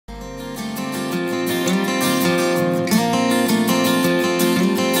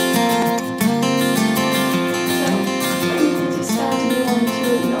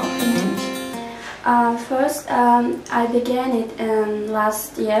I began it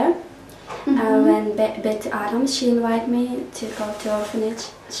last year when Betty Adams, she invited me to go to orphanage.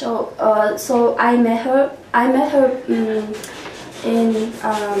 So I met her. In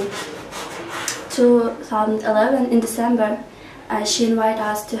 2011 in December. She invited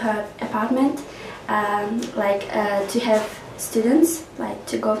us to her apartment, to have students,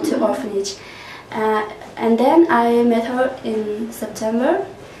 to go to orphanage. And then I met her in September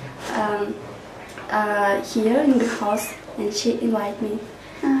here in the house, and she invited me,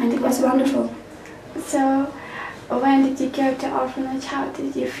 and it was wonderful. So, when did you go to orphanage? How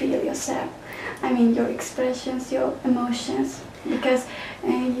did you feel yourself? I mean, your expressions, your emotions, because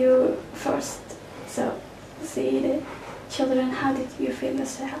you first see the children. How did you feel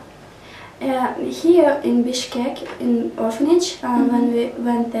yourself? Here in Bishkek, in orphanage, when we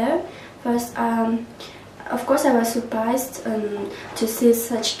went there, first, of course, I was surprised to see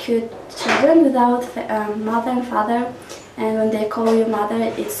such cute children without mother and father, and when they call you mother,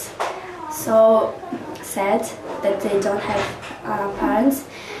 it's so sad that they don't have parents.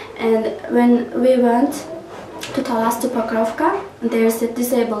 And when we went to Talas to Pokrovka, there's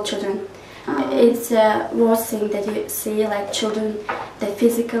disabled children. It's the worst thing that you see, like children that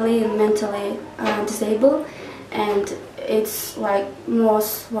physically and mentally disabled, and it's like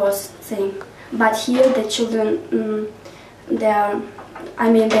most worst thing. But here the children, they're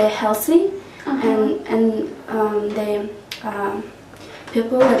healthy, and they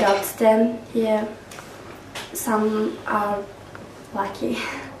people adopt them here. Some are lucky.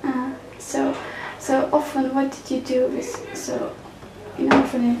 So often, what did you do in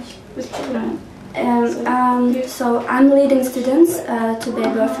orphanage with children? So I'm leading students to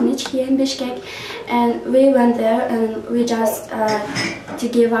baby orphanage here in Bishkek, and we went there and we just to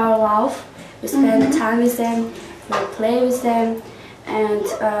give our love. We spend time with them, we play with them, and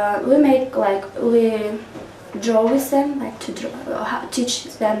we draw with them, teach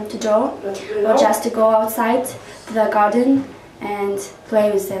them to draw, or just to go outside to the garden and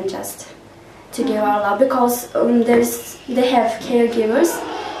play with them, just to give our love, because they have caregivers,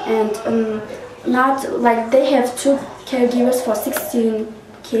 and they have 2 caregivers for 16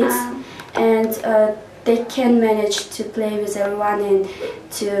 kids, and they can manage to play with everyone and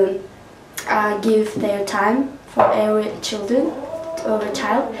to give their time for every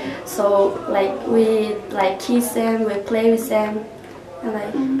child. So we kiss them, we play with them,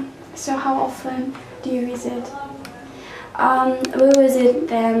 and So how often do you visit? We visit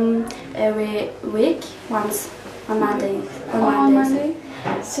them every week, once on Monday. On Monday?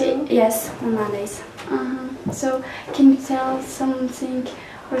 So, yes, on Mondays. So can you tell something,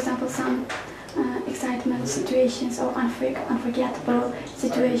 for example, some excitement situations or unforgettable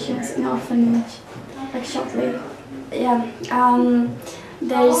situations in orphanage, shortly? Yeah,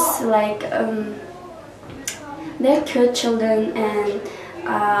 there's they're cute children, and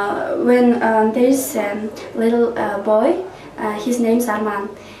when there's a little boy, his name's Arman,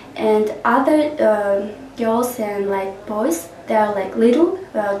 and other girls and boys, they are little,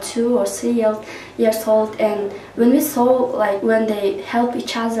 2 or 3 years old, and when we saw when they help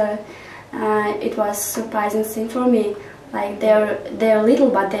each other, it was surprising thing for me. They're little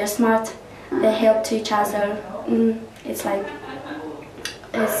but they're smart. They help to each other.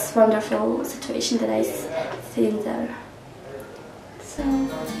 It's wonderful situation that I see there. So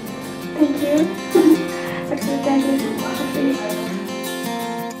thank you. Actually, thank you.